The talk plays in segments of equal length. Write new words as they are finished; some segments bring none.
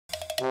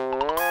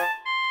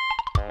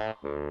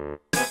Color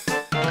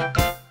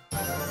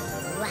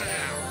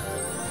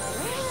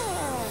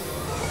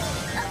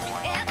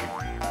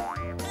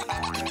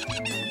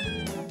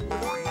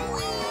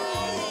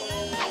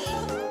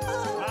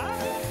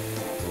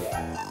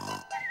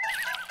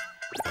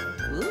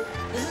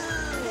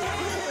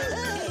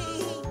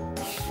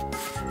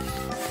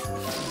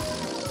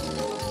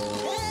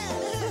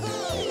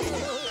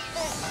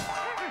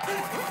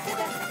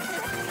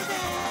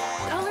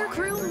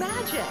Crew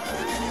magic!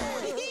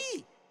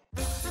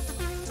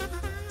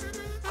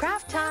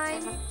 Craft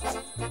time!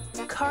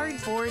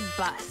 Cardboard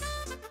bus.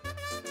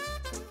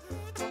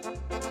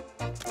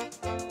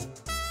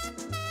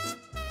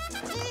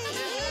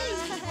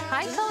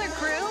 Hi, Color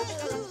Crew!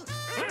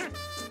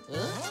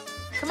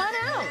 Come on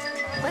out!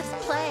 Let's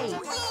play!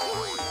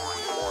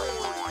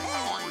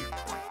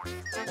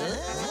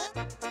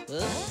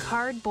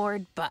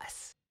 Cardboard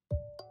bus.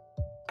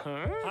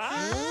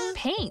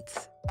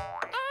 Paints.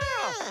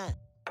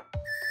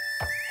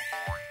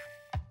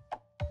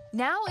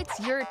 Now it's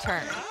your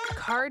turn.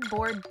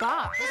 Cardboard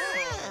box.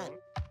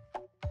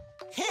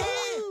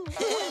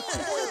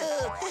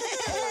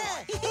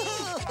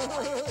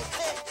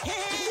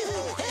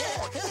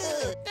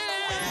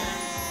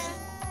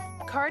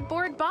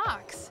 Cardboard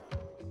box.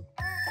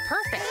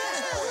 Perfect.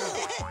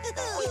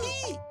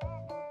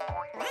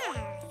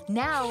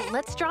 Now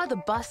let's draw the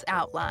bus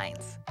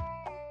outlines.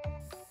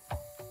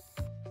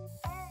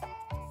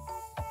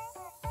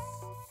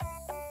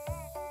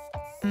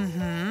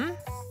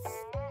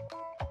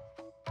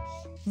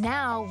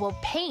 Now we'll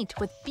paint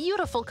with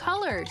beautiful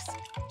colors.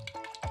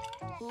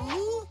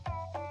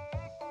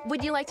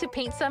 Would you like to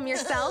paint some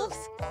yourselves?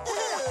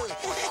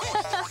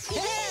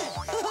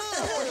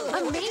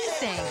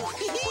 Amazing!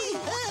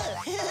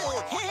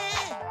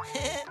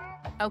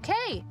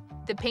 Okay,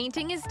 the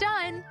painting is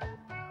done.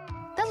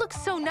 That looks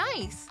so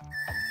nice.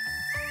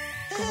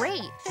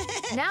 Great.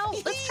 Now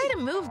let's try to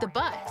move the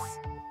bus.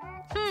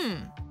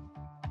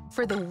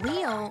 For the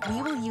wheel,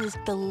 we will use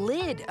the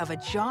lid of a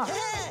jar.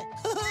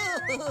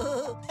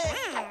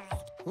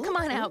 Come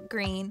on out,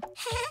 Green.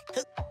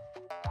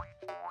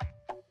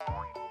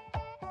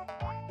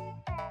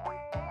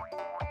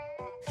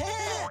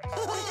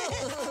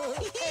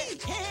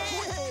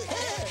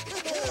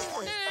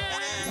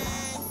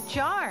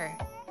 Jar.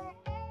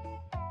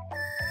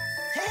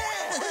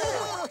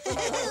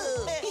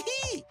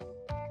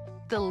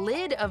 The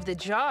lid of the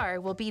jar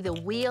will be the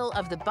wheel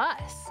of the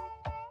bus.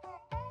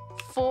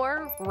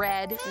 4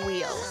 red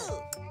wheels.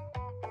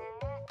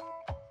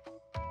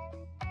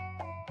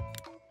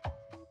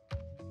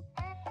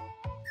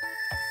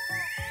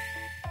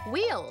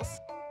 Wheels.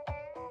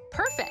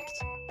 Perfect.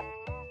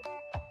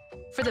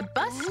 For the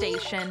bus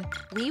station,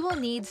 we will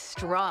need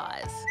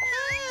straws.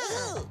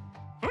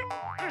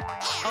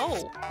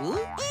 Oh.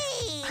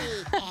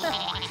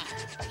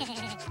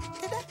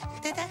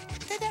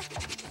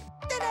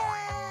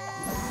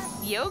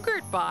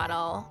 Yogurt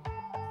bottle.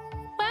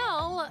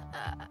 Well,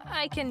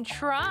 I can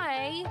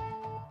try.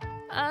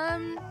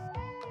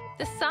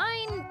 The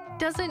sign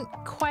doesn't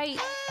quite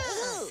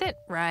sit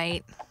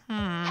right.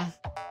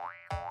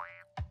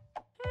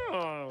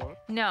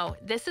 No,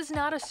 this is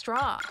not a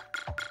straw.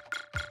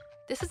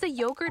 This is a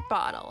yogurt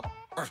bottle.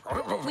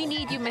 We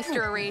need you,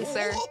 Mr.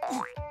 Eraser.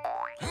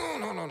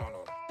 No.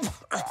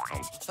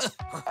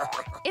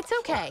 It's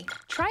okay.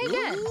 Try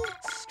again.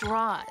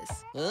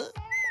 Straws.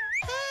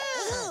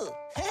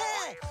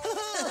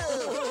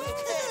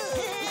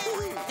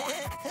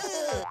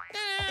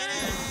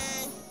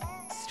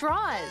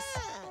 Straws.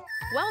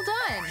 Well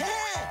done.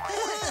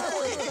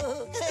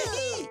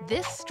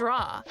 This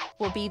straw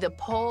will be the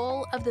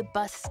pole of the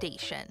bus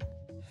station.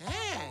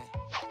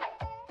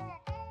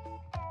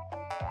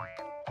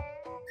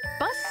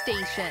 Bus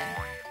station.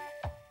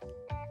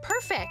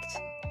 Perfect.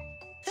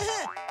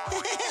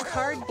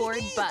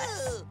 Cardboard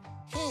bus.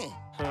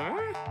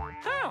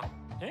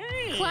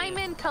 Climb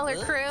in, Color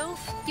Crew.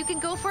 You can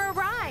go for a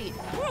ride.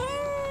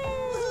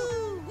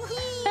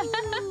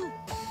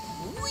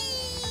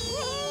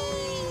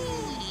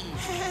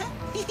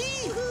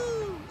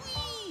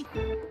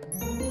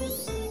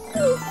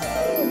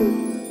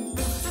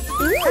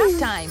 Craft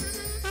time.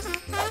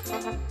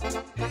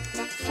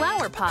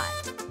 Flower pot.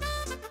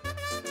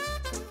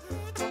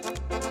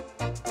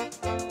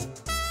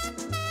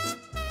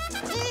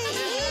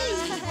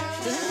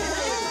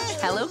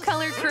 Hello,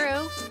 Color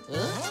Crew.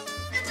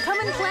 Come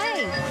and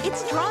play.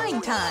 It's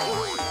drawing time.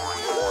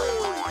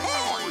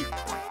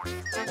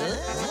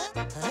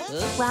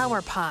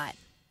 Flower pot.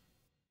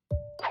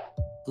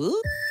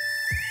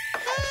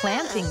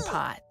 Planting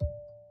pot.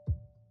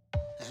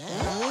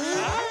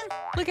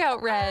 Look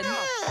out, Red.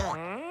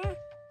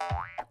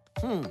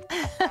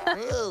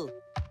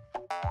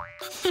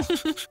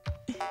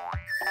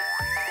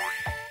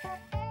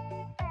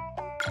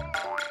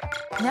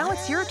 Now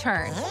it's your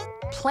turn.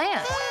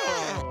 Plant.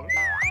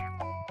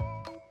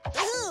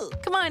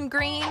 Come on,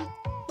 Green.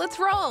 Let's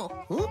roll.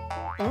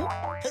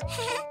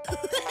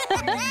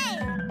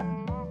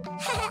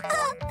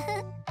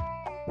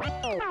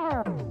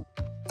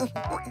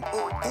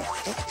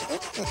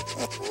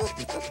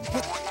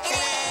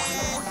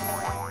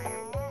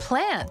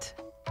 Plant.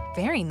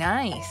 Very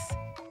nice.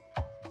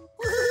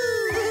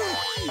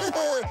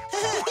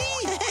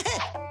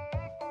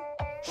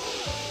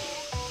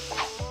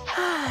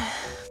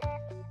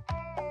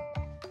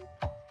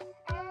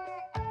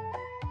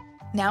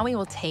 Now we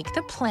will take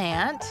the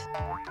plant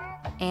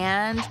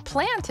and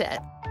plant it.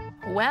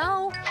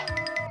 Well,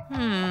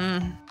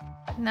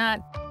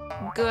 not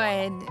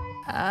good.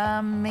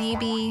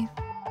 Maybe.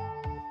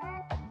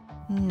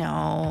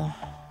 No.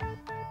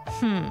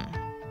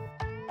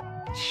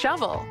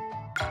 Shovel.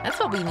 That's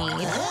what we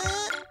need.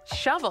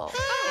 Shovel.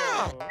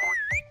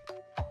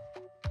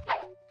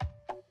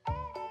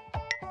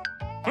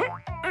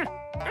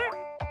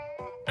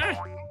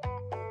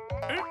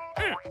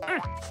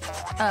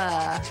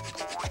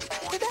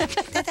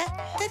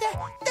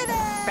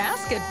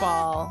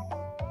 Basketball.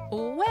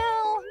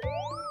 Well,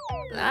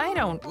 I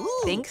don't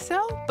think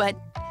so, but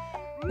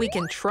we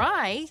can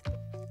try.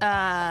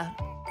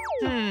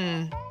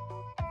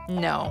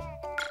 No.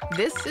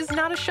 This is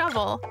not a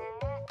shovel.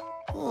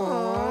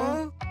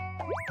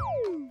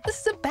 This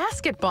is a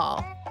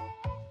basketball.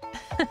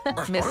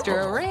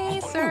 Mr.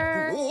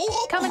 Eraser,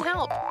 come and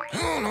help.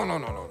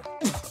 No.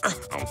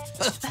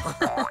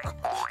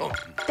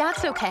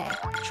 That's okay.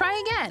 Try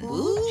again.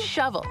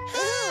 Shovel.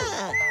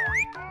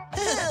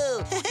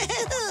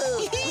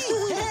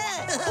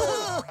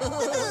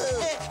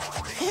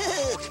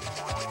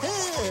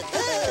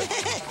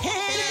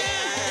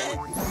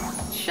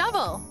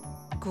 Shovel.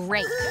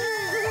 Great.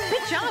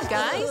 Good job,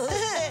 guys.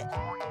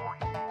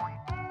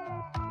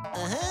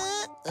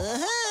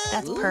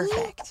 That's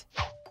perfect.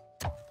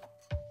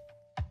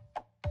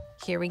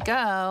 Here we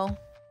go.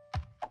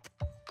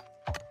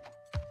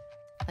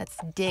 Let's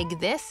dig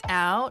this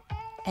out.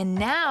 And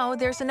now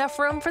there's enough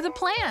room for the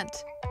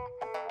plant.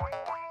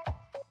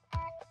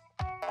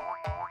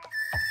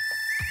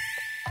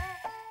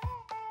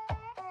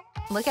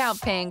 Look out,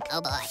 Pink.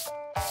 Oh boy.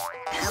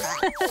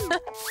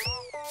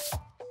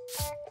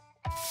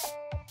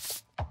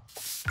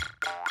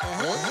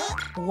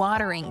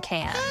 Watering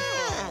can.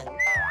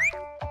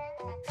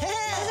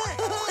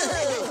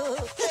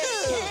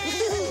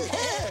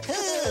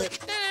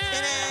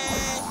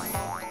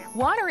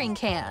 Watering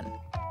can.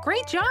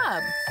 Great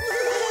job.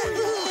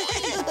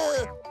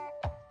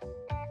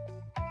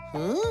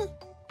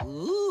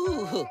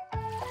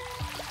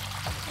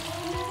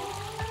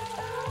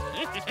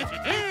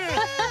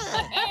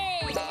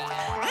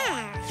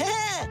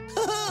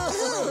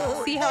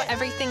 See how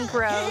everything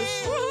grows?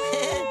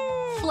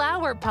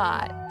 Flower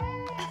pot.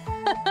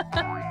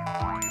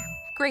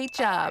 Great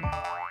job.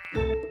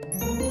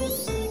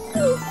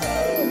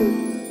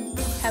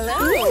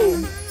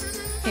 Hello.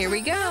 Here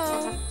we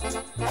go.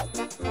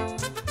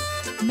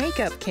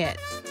 Makeup kit.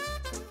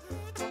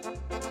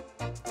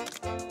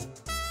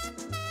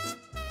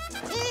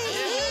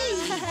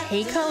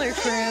 Hey, color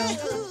crew.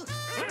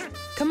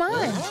 Come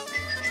on.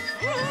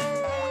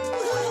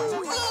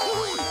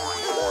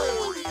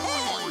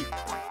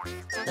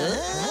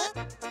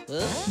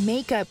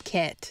 Makeup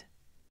kit.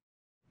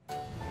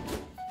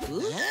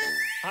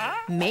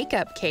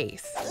 Makeup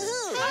case.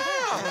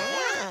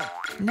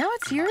 Now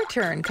it's your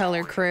turn,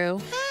 color crew.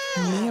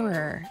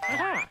 Mirror.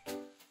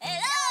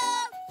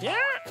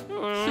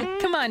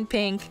 Come on,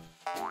 Pink.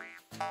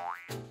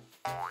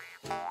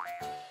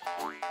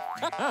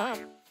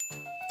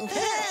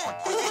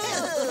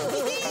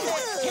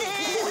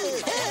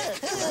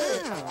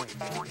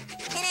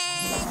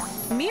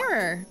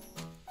 Mirror.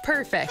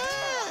 Perfect.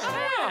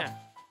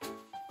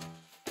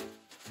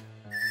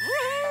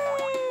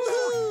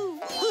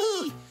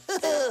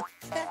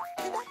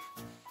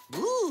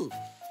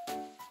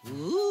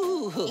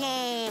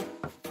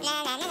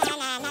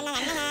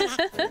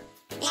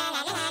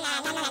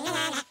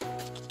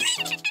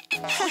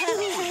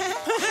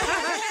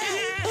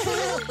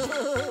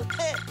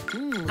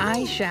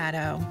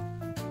 Eyeshadow.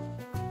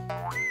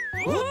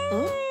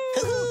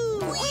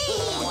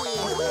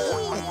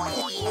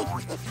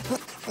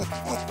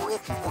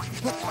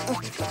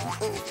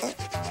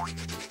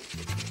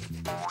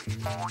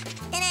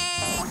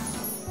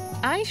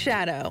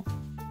 Eyeshadow.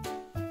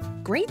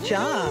 Great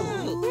job.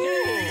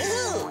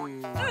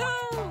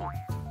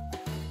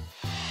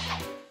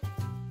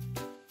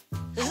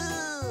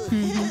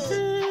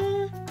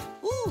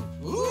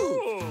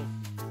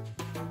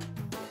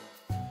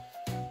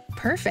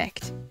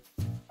 Perfect.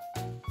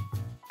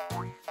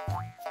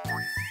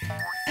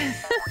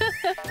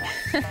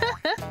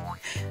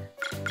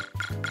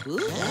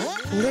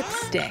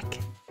 Lipstick.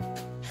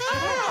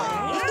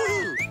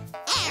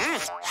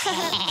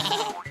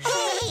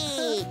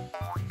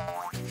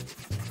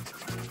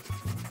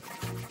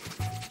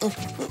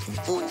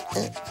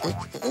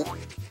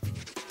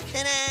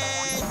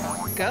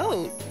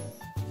 Goat.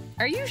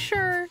 Are you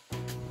sure?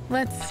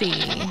 Let's see.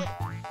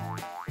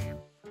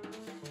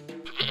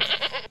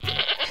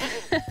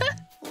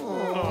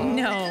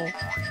 No,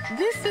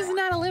 this is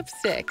not a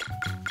lipstick.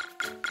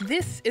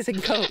 This is a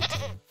goat.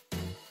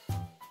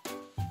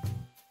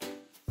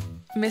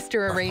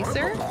 Mr.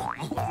 Eraser? No.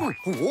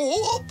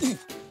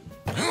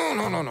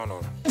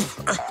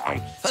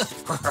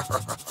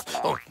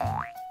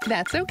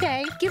 That's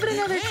okay. Give it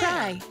another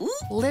try.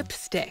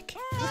 Lipstick.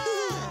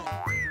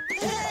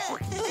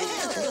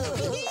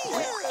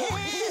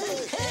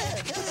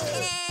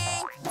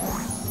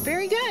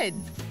 Very good.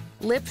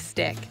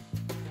 Lipstick.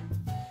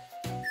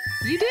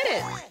 You did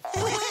it.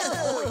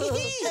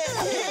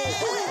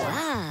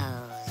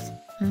 Wow.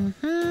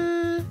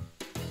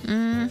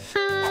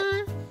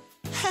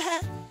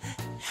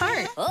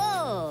 Heart.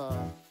 Oh.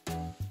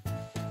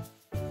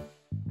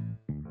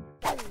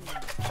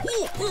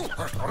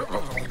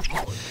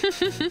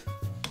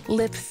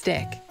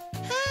 Lipstick.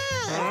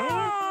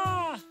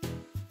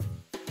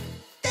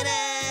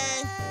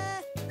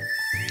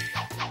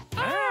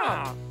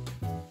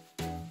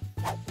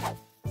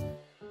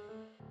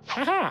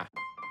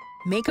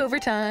 Makeover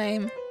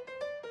time.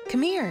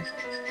 Come here.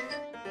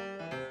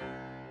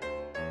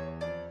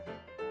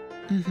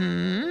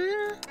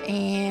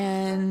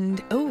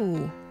 And,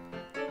 oh,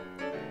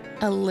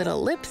 a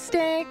little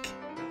lipstick.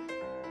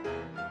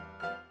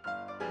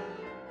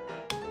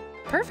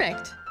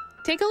 Perfect.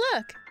 Take a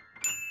look.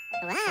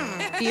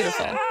 Wow.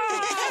 Beautiful.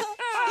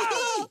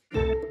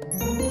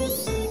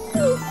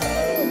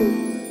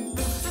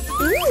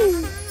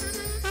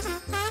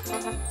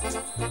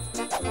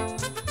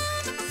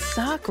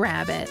 Sock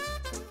rabbit.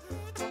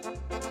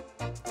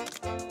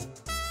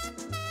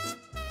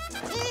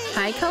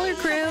 Hi, color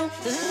crew.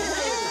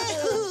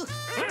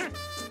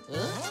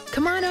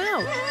 Come on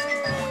out.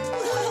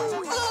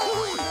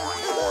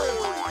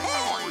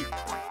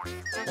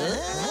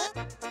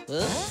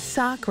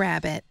 Sock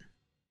rabbit.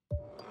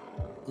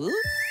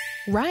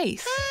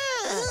 Rice.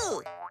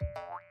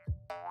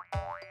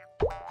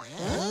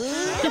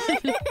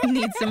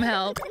 Need some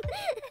help.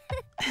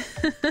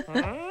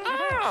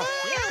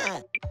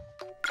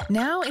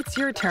 Now it's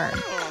your turn.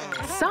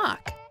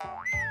 Sock.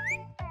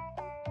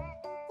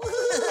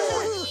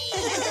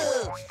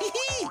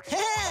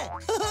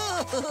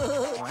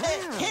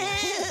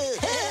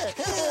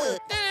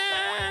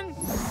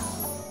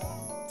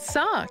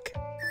 Sock.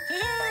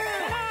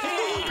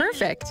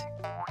 Perfect.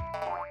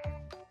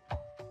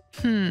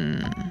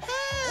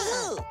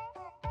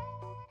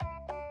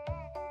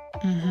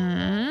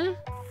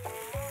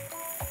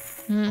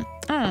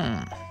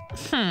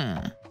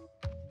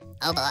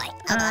 Oh boy.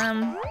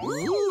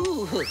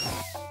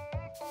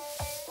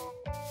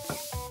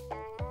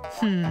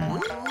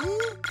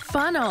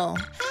 Funnel.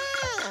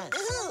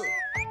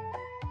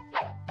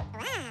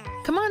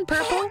 Come on,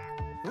 purple.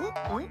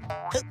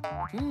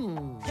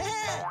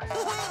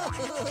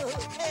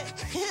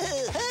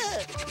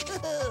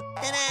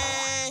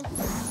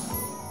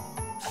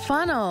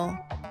 Funnel.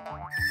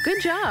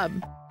 Good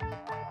job.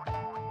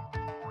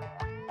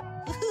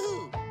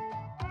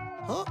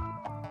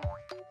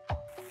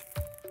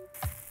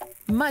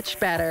 Much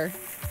better.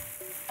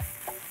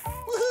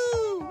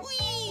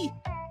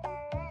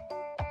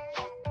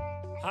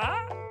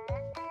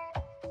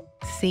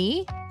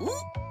 See?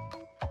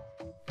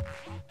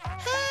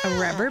 A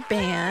rubber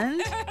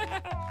band.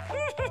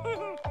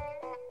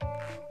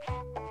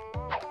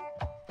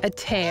 A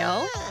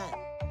tail.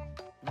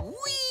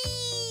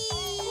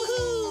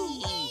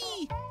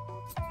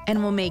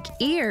 And we'll make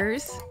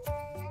ears.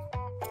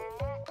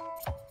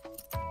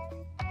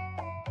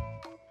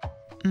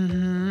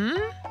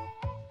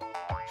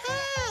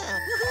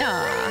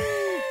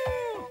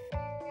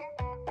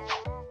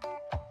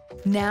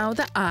 Now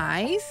the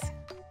eyes,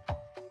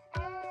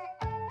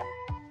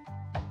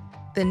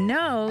 the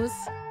nose,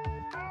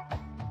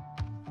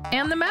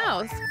 and the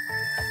mouth.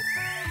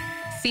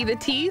 See the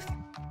teeth?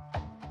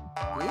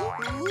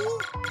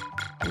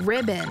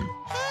 Ribbon.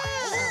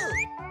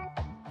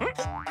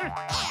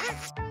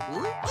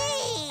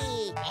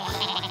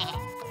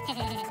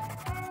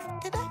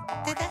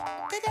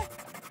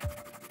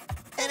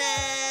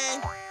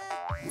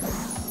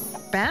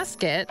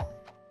 Basket?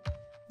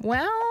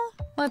 Well,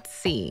 let's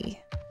see.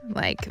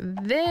 Like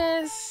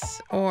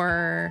this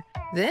or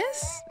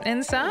this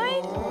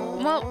inside?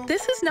 Well,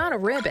 this is not a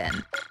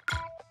ribbon.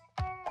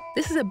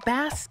 This is a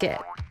basket.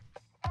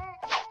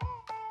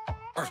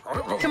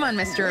 Come on,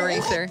 Mr.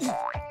 Eraser.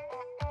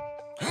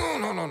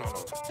 No.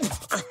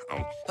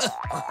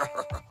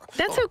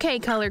 That's okay,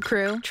 color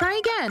crew. Try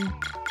again.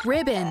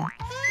 Ribbon.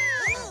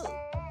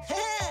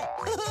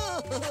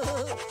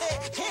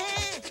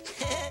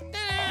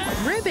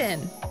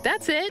 Ribbon.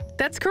 That's it.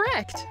 That's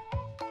correct.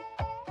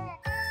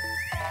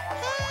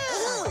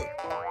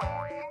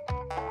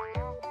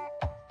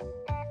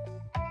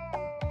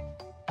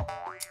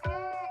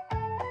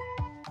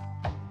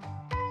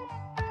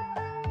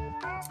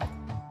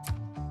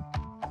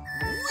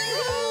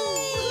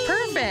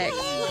 Perfect.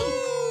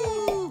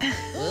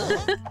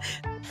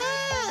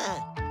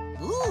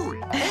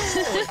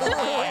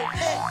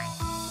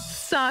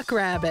 Sock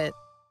rabbit.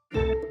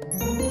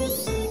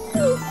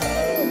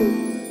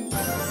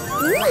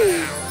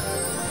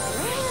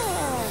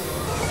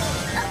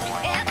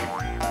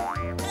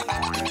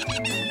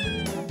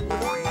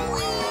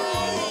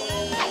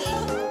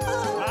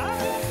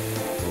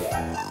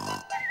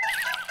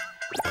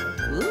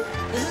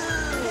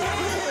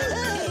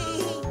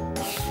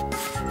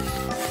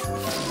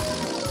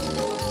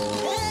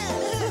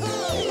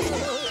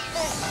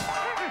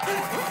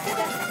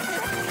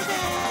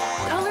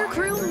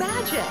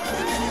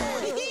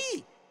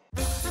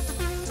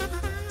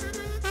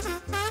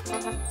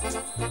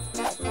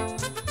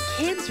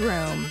 Kids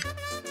room.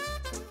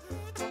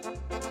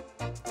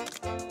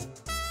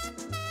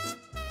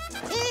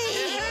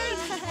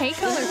 Hey,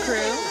 color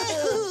crew.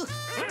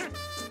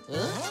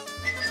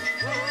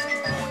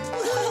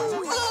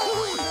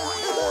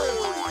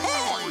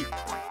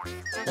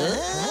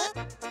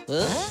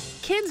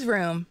 Kids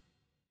room.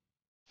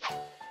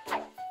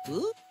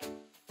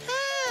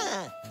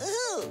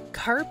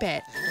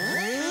 Carpet.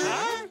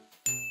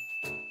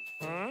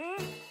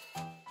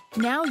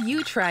 Now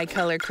you try,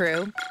 color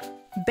crew.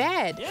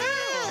 Bed.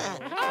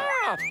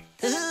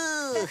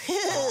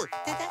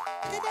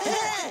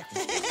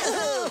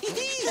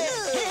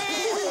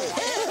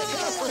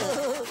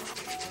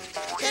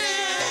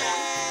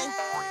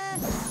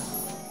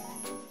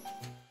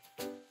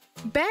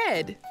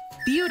 Bed.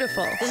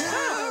 Beautiful.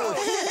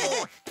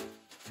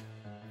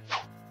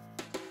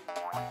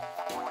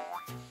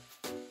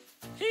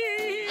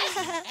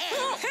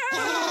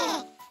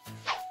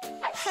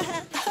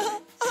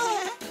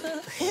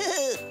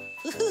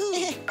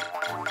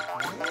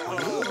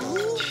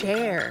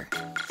 Chair.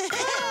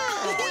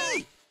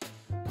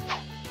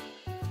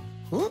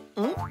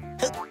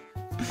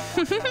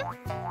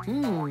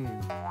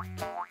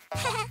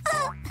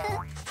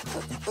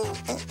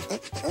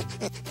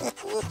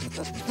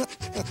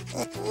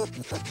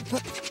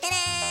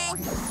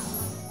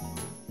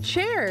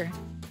 Chair.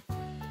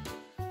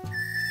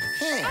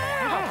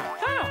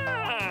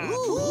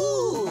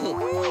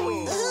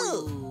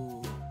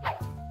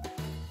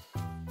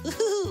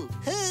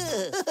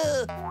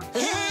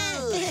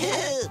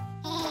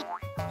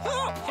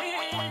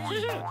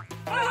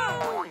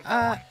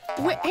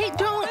 Wait, hey,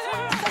 don't.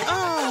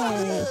 Oh.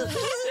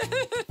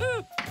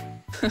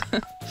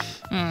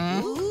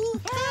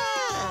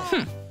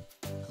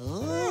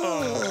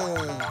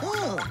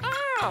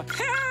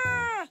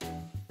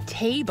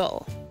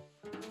 Table.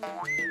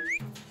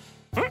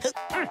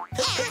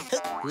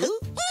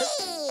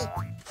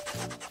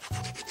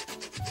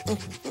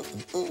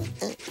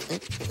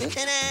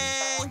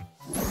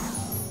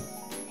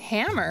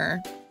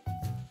 Hammer.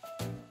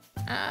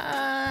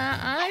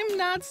 I'm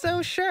not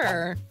so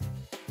sure.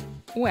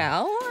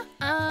 Well,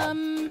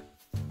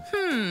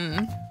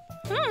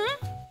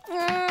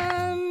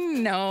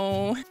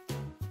 no.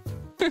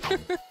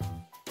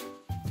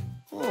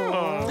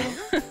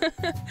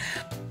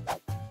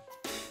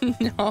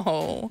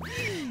 No,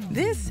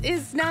 this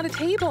is not a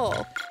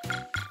table.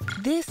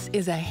 This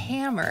is a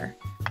hammer.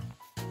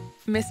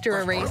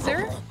 Mr.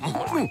 Eraser?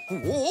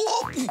 No.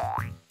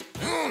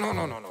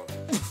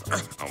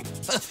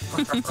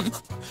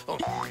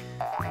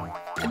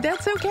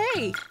 That's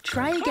okay.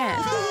 Try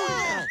again.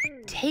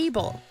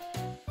 Table.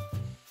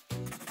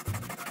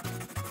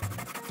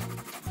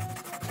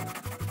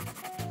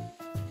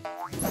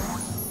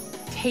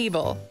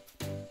 Table.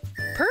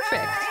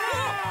 Perfect.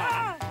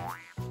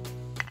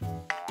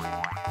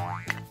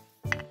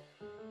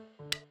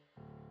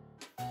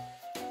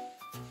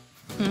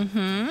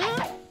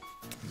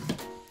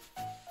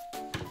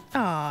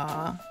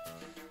 Aw.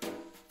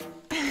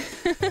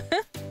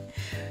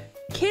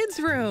 Kids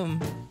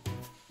room.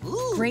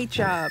 Great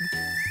job.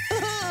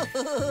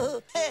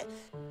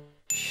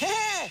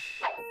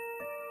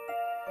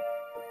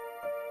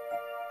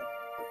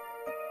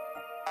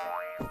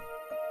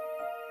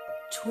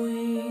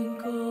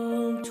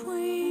 Twinkle,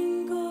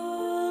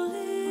 twinkle,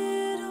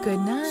 little Good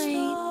night.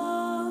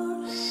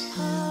 star,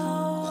 how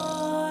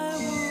I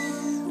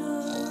wonder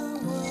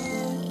what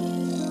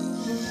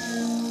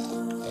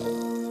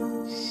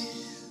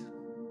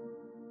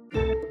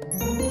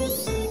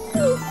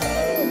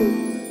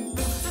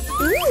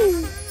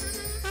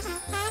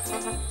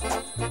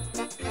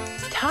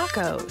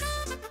Tacos.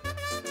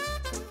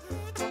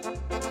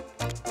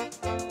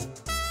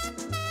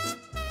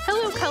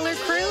 Hello, color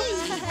crew.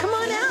 Come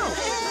on out.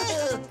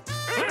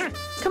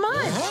 Come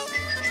on.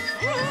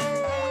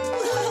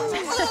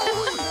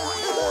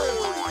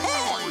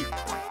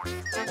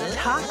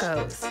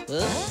 Tacos.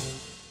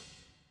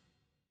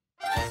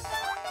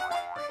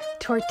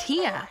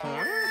 Tortilla.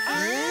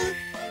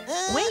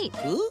 Wait,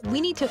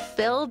 we need to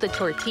fill the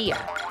tortilla.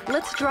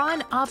 Let's draw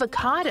an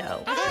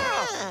avocado.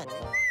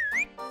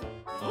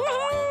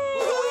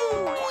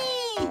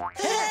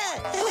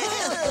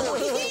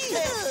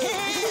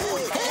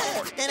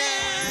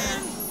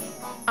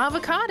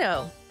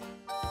 Avocado.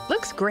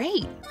 Looks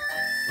great.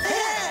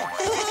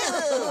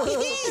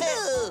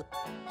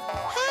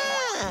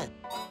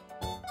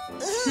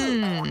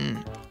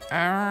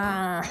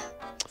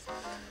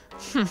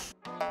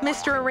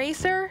 Mr.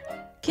 Eraser,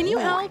 can you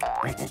help?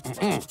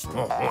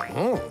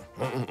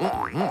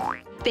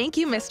 Thank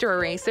you, Mr.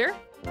 Eraser.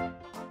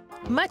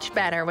 Much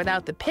better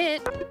without the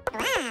pit.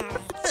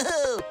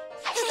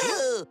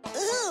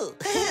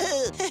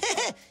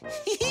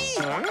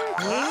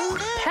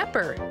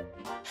 Pepper.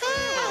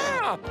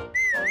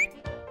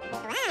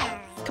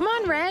 Come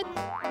on, Red.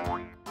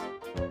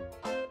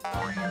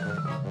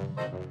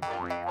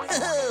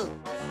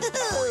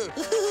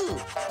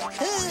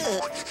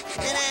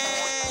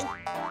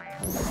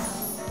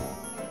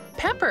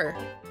 Pepper.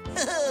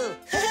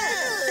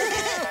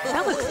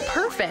 That looks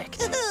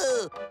perfect.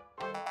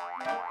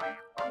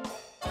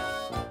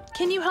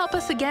 Can you help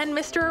us again,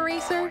 Mr.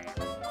 Eraser?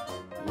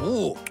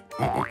 Ooh.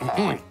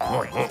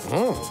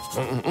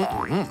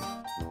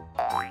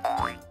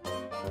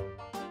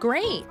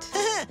 Great.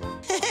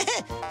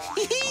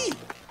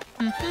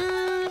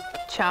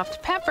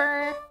 Chopped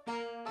pepper.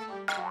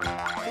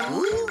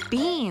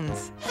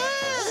 Beans.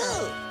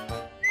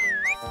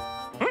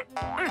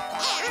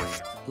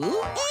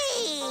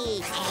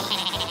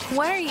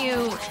 What are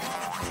you?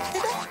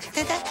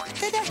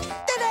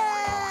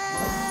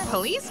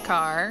 Police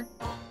car?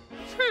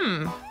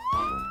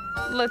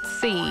 Let's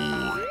see.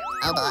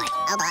 Oh boy,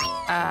 oh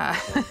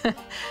boy.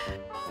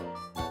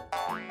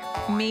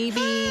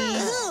 Maybe.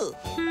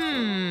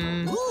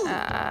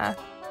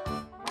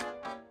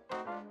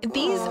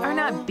 These are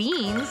not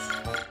beans.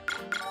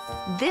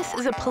 This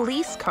is a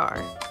police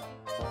car.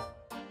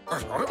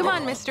 Come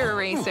on, Mr.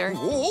 Eraser.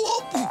 No.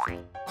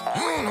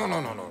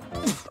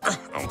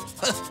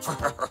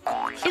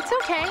 It's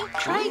okay.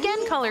 Try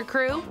again, Color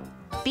Crew.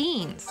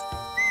 Beans.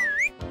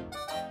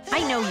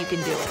 I know you can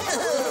do it.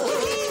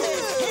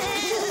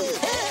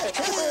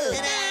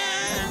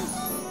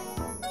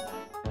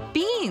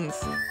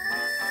 Beans.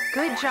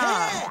 Good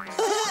job.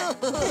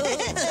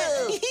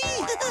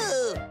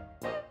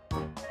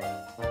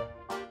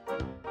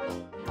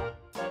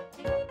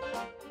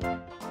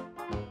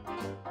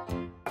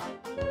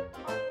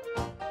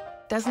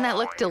 Doesn't that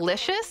look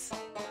delicious?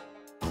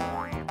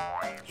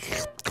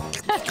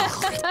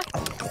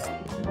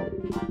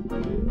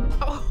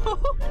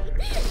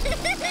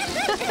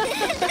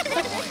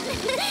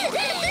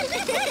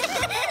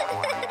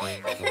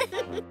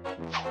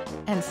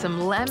 And some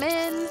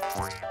lemon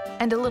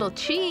and a little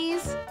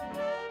cheese.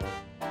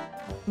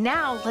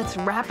 Now let's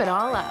wrap it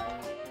all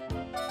up.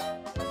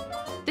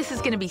 This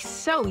is gonna be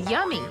so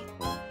yummy.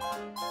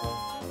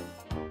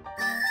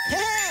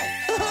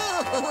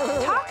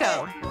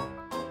 Taco.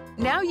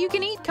 Now you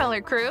can eat,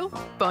 Color Crew.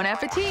 Bon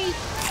appetit.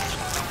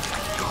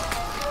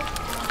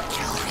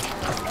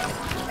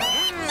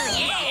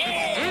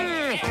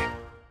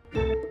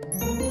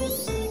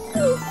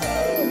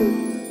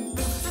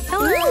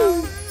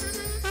 Hello.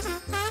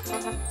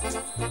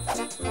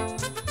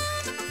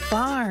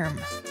 Farm.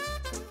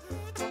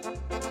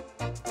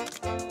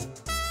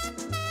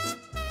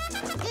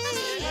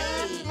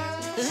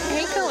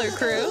 Hey, Color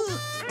Crew.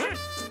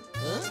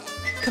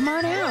 Come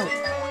on out.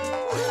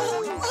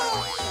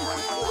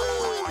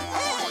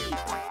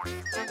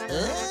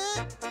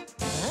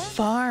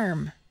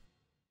 Farm.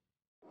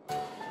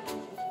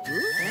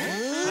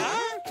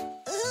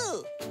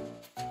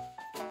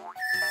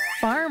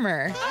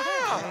 Farmer.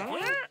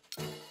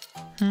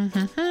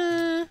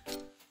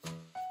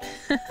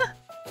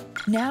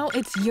 Now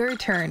it's your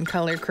turn,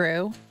 Color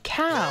Crew.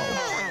 Cow.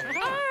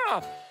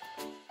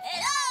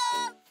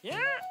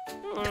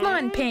 Come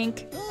on,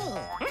 Pink.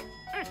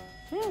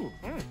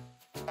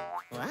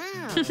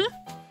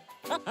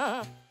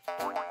 Wow.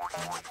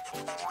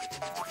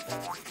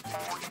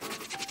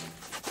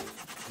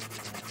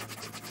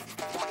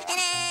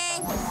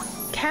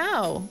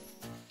 Cow.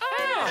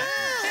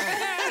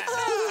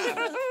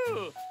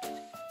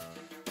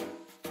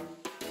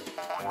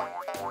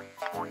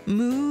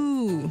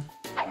 Moo.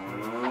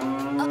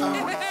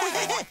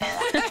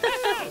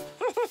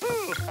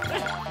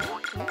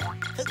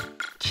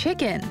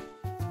 Chicken.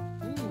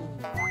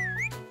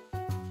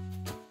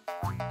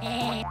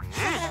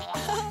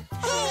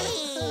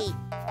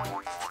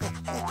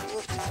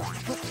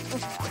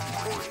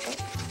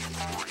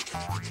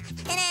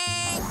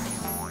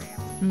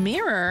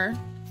 Mirror?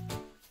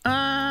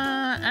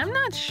 I'm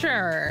not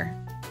sure.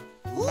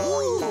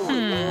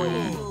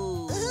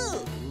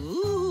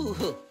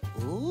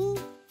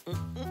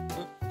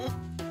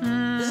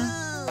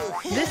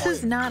 This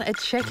is not a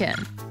chicken.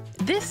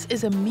 This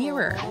is a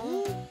mirror. No.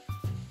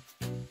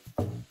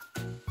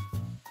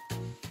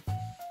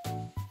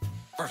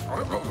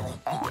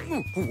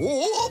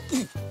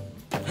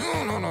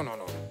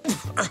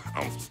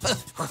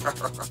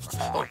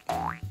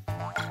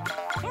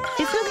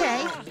 It's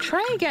okay.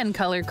 Try again,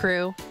 Color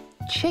Crew.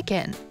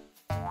 Chicken.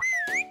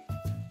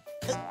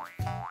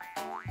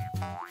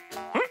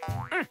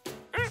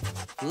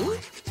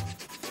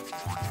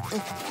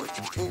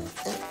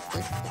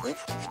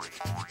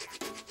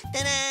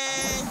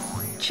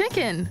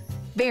 Chicken.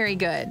 Very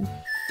good.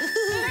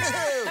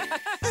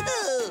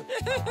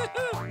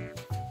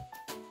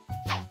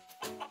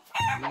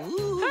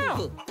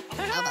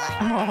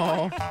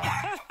 Oh.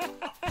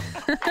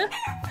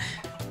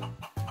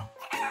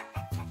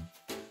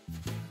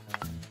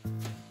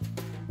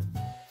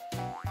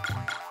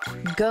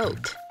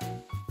 Goat.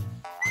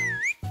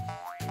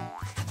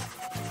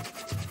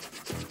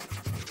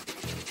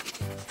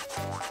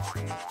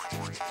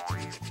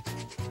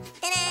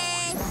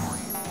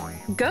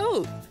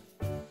 Goat.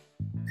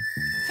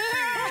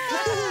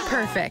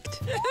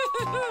 Perfect.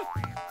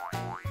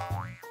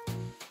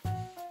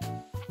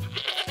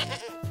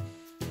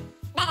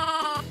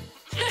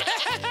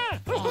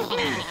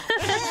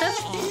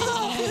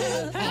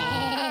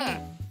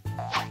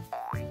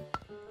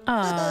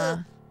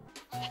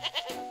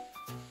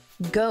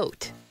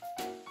 Goat.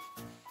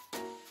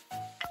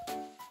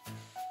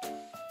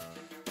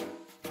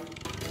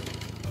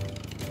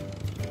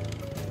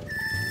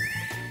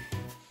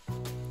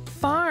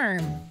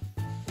 farm.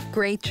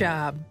 Great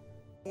job.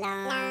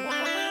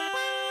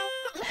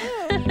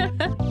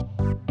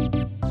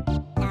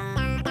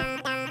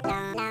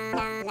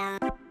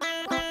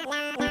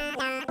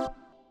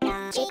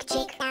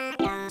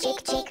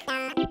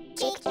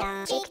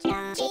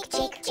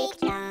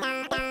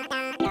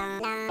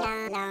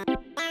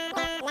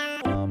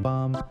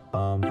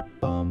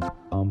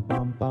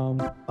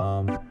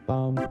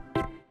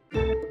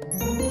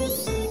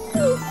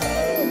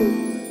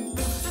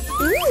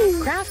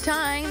 Craft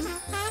time.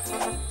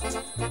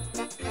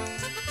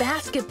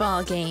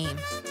 Basketball game.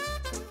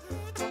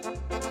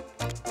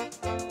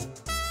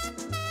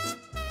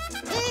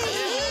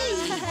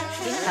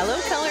 Hello,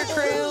 color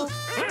crew.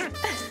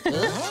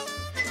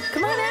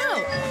 Come on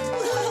out.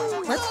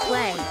 Let's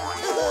play.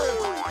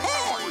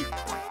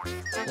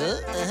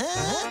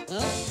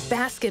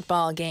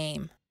 Basketball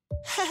game.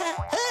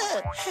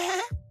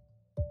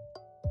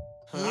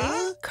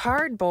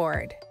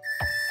 Cardboard.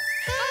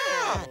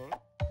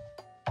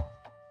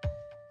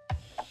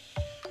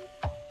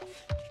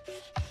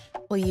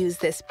 We'll use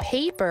this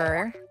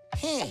paper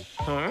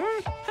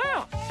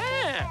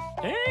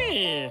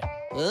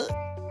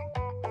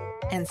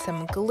and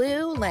some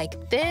glue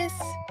like this.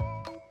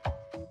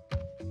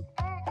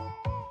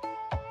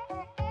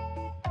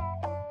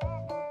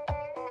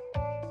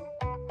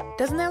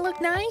 Doesn't that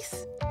look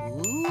nice?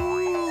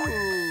 Ooh.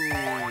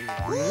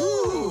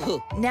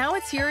 Now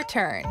it's your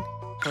turn.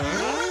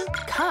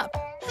 Cup.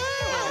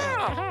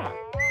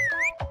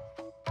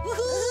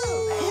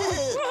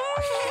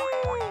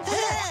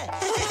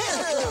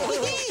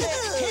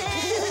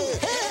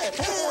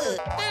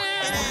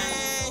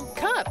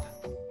 Cup.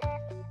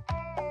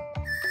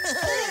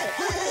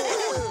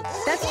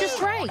 That's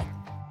just right.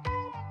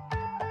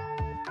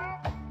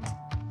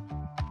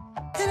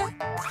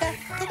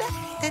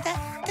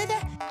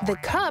 The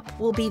cup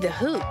will be the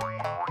hoop.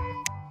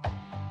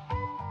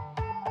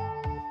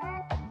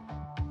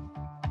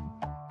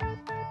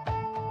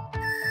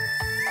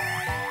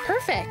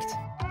 Perfect.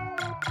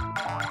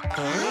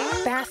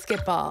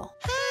 Basketball.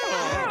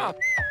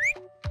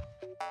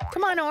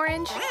 Come on,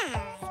 Orange.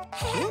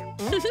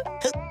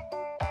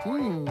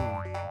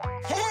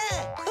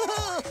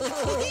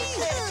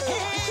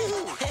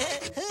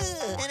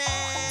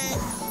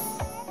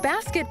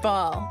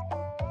 Basketball.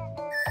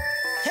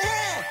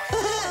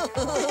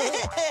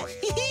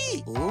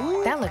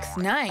 That looks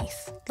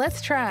nice.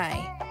 Let's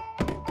try.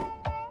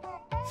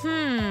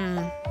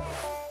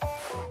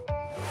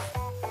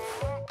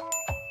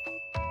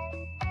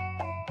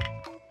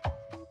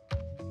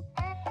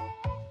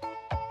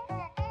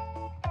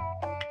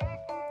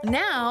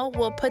 Now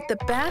we'll put the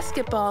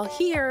basketball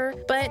here,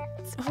 but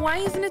why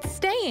isn't it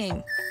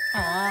staying?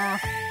 Aw,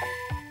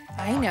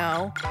 I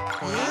know.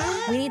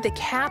 We need the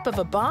cap of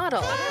a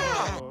bottle.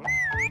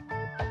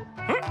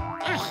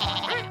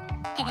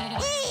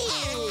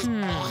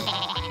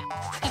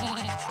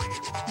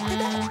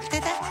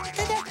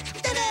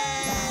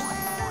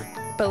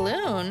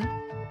 Balloon?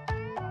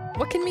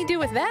 What can we do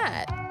with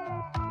that?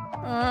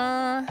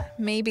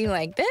 Maybe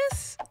like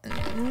this?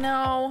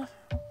 No.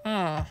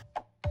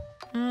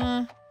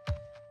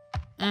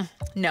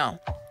 No,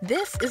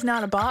 this is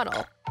not a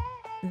bottle.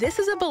 This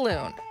is a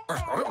balloon.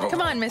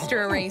 Come on,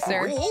 Mr.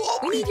 Eraser.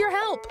 We need your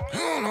help.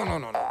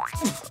 No.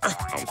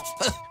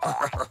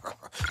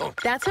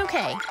 That's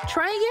okay.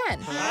 Try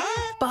again.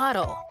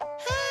 Bottle.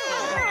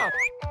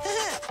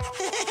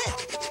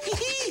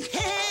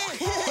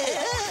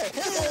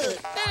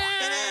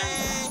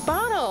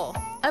 Bottle.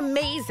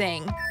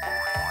 Amazing.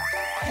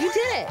 You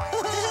did it.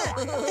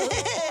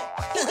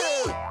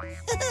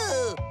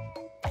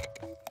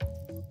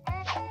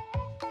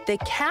 The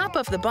cap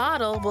of the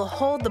bottle will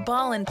hold the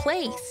ball in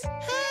place.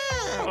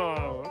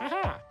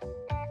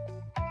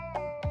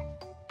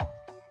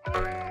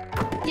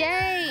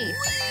 Yay!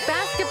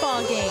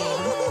 Basketball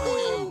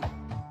game.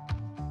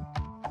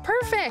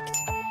 Perfect.